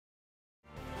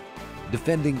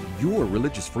defending your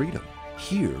religious freedom.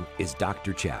 Here is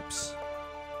Dr. Chaps.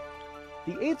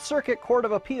 The Eighth Circuit Court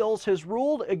of Appeals has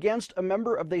ruled against a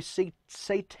member of the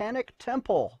Satanic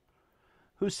Temple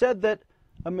who said that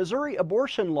a Missouri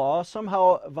abortion law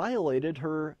somehow violated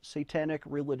her satanic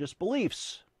religious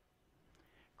beliefs.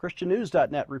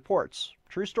 ChristianNews.net reports,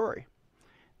 true story.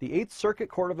 The Eighth Circuit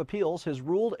Court of Appeals has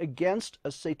ruled against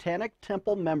a Satanic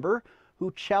Temple member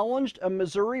who challenged a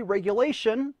Missouri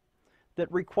regulation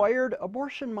that required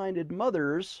abortion-minded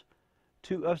mothers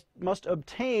to must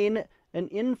obtain an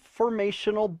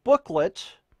informational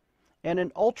booklet and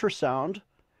an ultrasound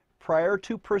prior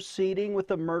to proceeding with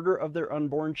the murder of their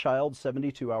unborn child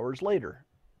 72 hours later.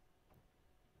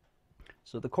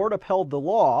 So the court upheld the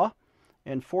law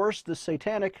and forced the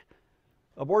satanic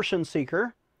abortion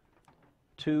seeker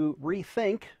to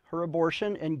rethink her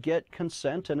abortion and get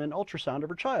consent and an ultrasound of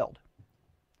her child.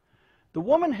 The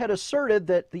woman had asserted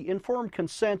that the informed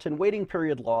consent and waiting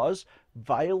period laws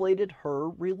violated her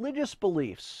religious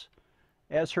beliefs,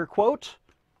 as her, quote,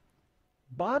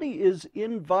 body is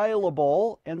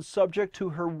inviolable and subject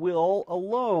to her will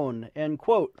alone, end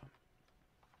quote.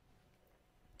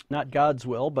 Not God's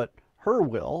will, but her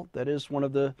will. That is one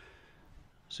of the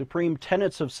supreme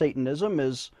tenets of Satanism,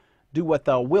 is do what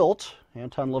thou wilt.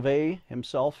 Anton LaVey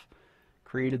himself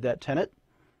created that tenet.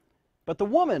 But the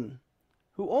woman,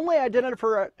 who only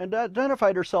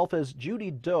identified herself as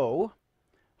Judy Doe,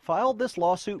 filed this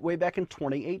lawsuit way back in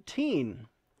 2018.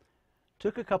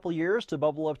 Took a couple years to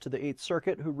bubble up to the Eighth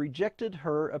Circuit, who rejected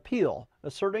her appeal,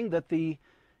 asserting that the,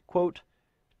 quote,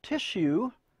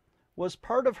 tissue was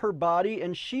part of her body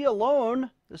and she alone,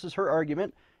 this is her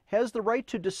argument, has the right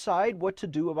to decide what to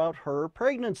do about her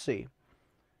pregnancy.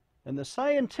 And the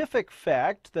scientific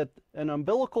fact that an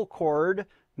umbilical cord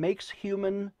makes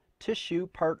human tissue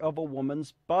part of a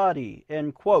woman's body,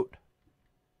 end quote.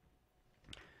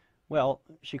 Well,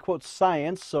 she quotes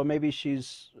science, so maybe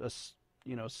she's a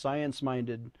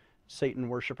science-minded Satan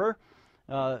worshiper.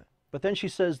 But then she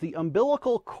says the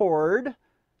umbilical cord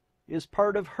is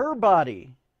part of her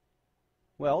body.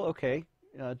 Well, okay,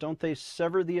 don't they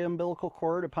sever the umbilical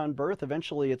cord upon birth?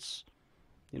 Eventually it's,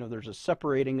 there's a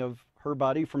separating of her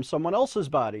body from someone else's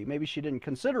body. Maybe she didn't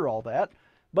consider all that.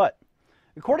 But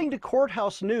according to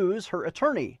Courthouse News, her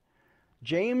attorney,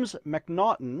 James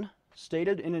McNaughton,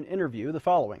 stated in an interview the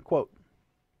following, quote,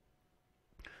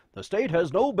 the state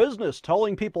has no business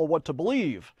telling people what to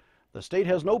believe. The state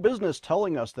has no business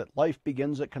telling us that life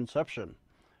begins at conception.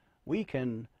 We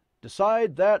can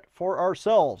decide that for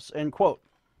ourselves, end quote.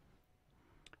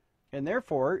 And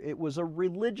therefore, it was a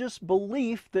religious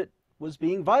belief that was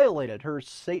being violated. Her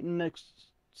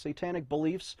satanic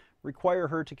beliefs require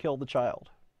her to kill the child.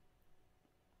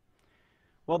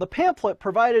 Well, the pamphlet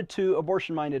provided to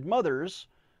abortion-minded mothers,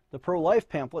 the pro-life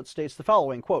pamphlet, states the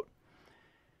following, quote,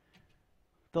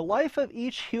 the life of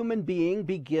each human being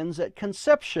begins at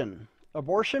conception.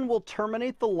 Abortion will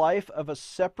terminate the life of a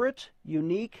separate,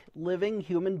 unique, living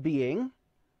human being.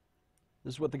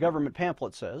 This is what the government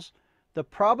pamphlet says. The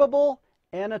probable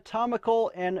anatomical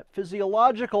and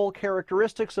physiological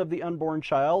characteristics of the unborn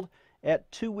child at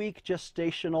 2-week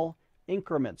gestational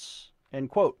increments, end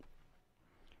quote.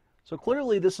 So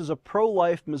clearly this is a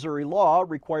pro-life Missouri law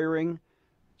requiring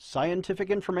scientific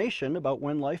information about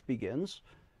when life begins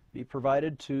be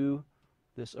provided to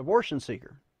this abortion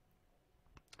seeker.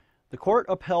 The court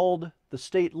upheld the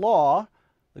state law.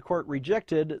 The court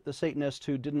rejected the Satanists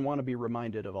who didn't want to be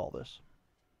reminded of all this.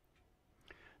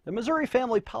 The Missouri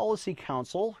Family Policy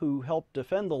Council, who helped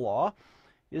defend the law,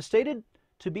 is stated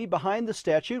to be behind the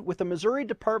statute, with the Missouri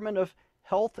Department of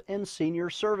Health and Senior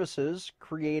Services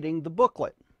creating the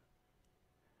booklet.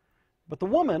 But the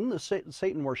woman, the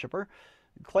Satan worshiper,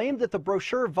 claimed that the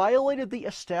brochure violated the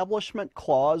Establishment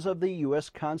Clause of the U.S.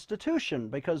 Constitution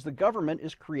because the government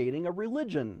is creating a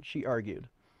religion, she argued,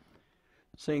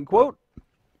 saying, quote,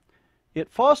 it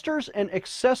fosters an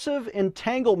excessive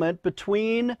entanglement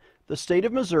between the state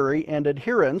of Missouri and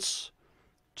adherents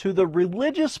to the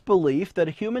religious belief that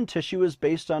human tissue is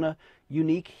based on a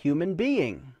unique human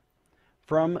being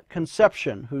from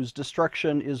conception, whose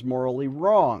destruction is morally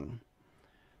wrong.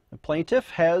 The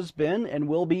plaintiff has been and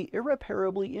will be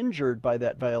irreparably injured by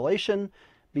that violation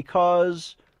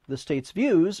because the state's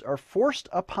views are forced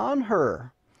upon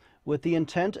her with the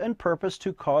intent and purpose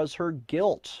to cause her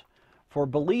guilt for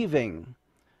believing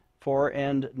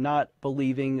and not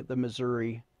believing the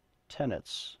Missouri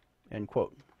tenets, end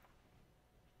quote.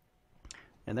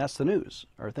 And that's the news.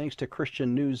 Our thanks to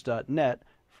ChristianNews.net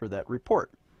for that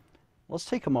report. Let's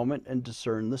take a moment and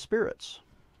discern the spirits.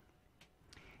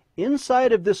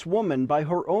 Inside of this woman, by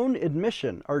her own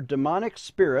admission, are demonic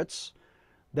spirits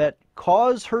that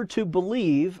cause her to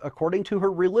believe, according to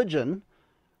her religion,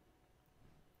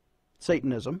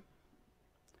 Satanism,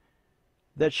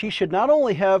 that she should not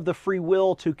only have the free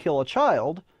will to kill a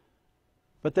child,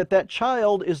 but that that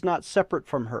child is not separate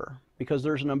from her, because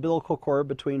there's an umbilical cord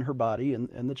between her body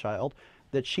and the child,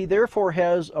 that she therefore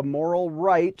has a moral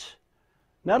right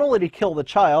not only to kill the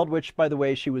child, which, by the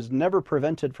way, she was never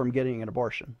prevented from getting an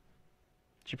abortion.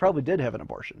 She probably did have an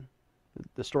abortion.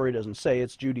 The story doesn't say.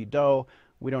 It's Judy Doe.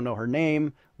 We don't know her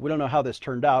name. We don't know how this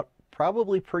turned out.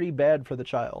 Probably pretty bad for the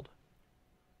child.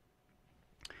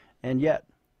 And yet,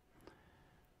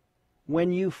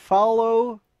 when you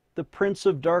follow the Prince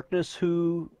of Darkness,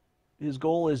 who his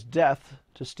goal is death,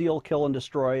 to steal, kill, and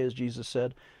destroy, as Jesus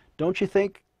said, don't you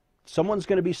think someone's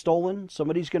going to be stolen,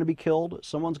 somebody's going to be killed,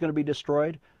 someone's going to be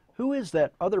destroyed? Who is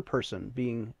that other person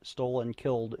being stolen,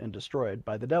 killed, and destroyed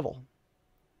by the devil?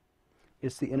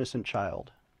 It's the innocent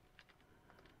child.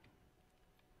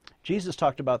 Jesus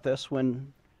talked about this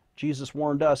when Jesus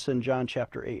warned us in John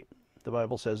chapter 8. The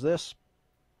Bible says this: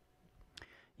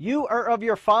 "You are of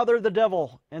your father the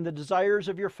devil, and the desires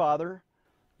of your father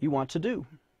you want to do.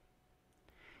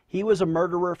 He was a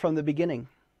murderer from the beginning.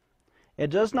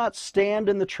 It does not stand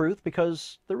in the truth,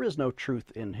 because there is no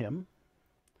truth in him.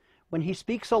 When he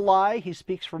speaks a lie, he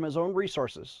speaks from his own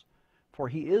resources, for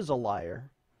he is a liar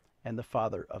and the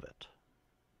father of it."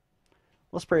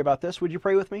 Let's pray about this. Would you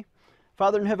pray with me?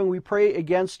 Father in heaven, we pray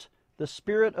against the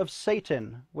spirit of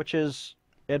Satan, which is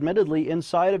admittedly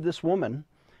inside of this woman,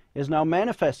 is now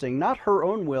manifesting not her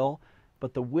own will,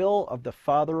 but the will of the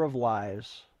father of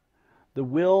lies, the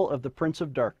will of the Prince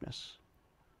of Darkness,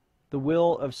 the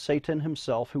will of Satan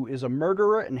himself, who is a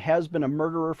murderer and has been a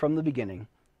murderer from the beginning,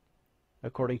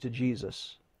 according to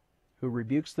Jesus, who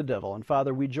rebukes the devil. And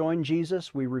Father, we join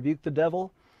Jesus, we rebuke the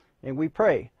devil, and we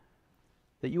pray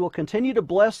that you will continue to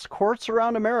bless courts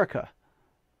around America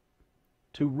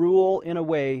to rule in a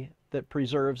way that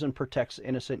preserves and protects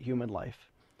innocent human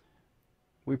life.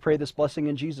 We pray this blessing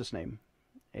in Jesus' name.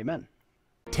 Amen.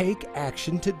 Take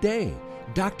action today.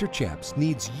 Dr. Chaps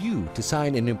needs you to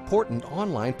sign an important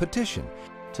online petition.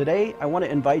 Today, I want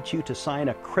to invite you to sign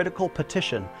a critical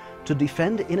petition to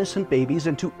defend innocent babies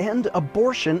and to end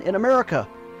abortion in America.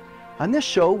 On this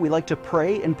show, we like to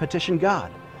pray and petition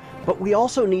God, but we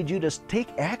also need you to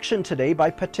take action today by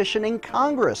petitioning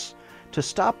Congress to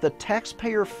stop the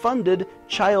taxpayer-funded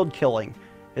child killing,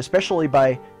 especially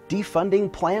by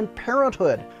defunding Planned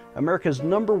Parenthood, America's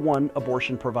 #1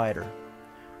 abortion provider.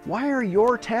 Why are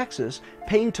your taxes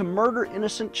paying to murder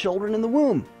innocent children in the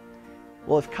womb?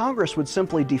 Well, if Congress would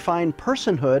simply define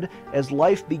personhood as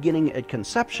life beginning at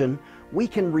conception, we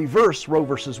can reverse Roe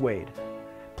v. Wade.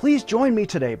 Please join me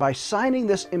today by signing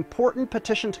this important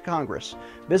petition to Congress.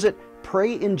 Visit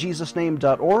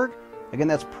PrayInJesusName.org. Again,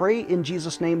 that's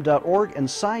PrayInJesusName.org, and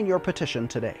sign your petition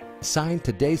today. Sign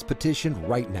today's petition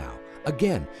right now.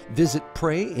 Again, visit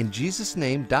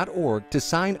PrayInJesusName.org to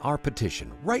sign our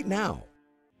petition right now.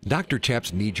 Dr.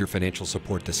 Chaps needs your financial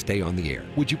support to stay on the air.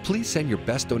 Would you please send your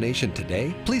best donation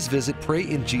today? Please visit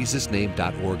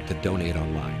PrayInJesusName.org to donate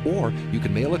online. Or you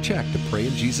can mail a check to Pray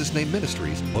in Jesus Name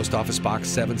Ministries, Post Office Box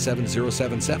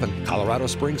 77077, Colorado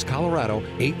Springs, Colorado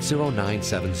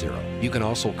 80970. You can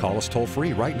also call us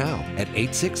toll-free right now at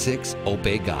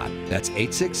 866-OBEY-GOD. That's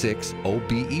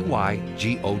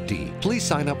 866-OBEYGOD. Please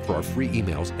sign up for our free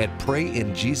emails at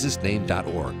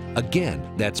PrayInJesusName.org.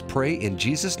 Again, that's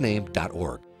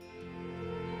PrayInJesusName.org.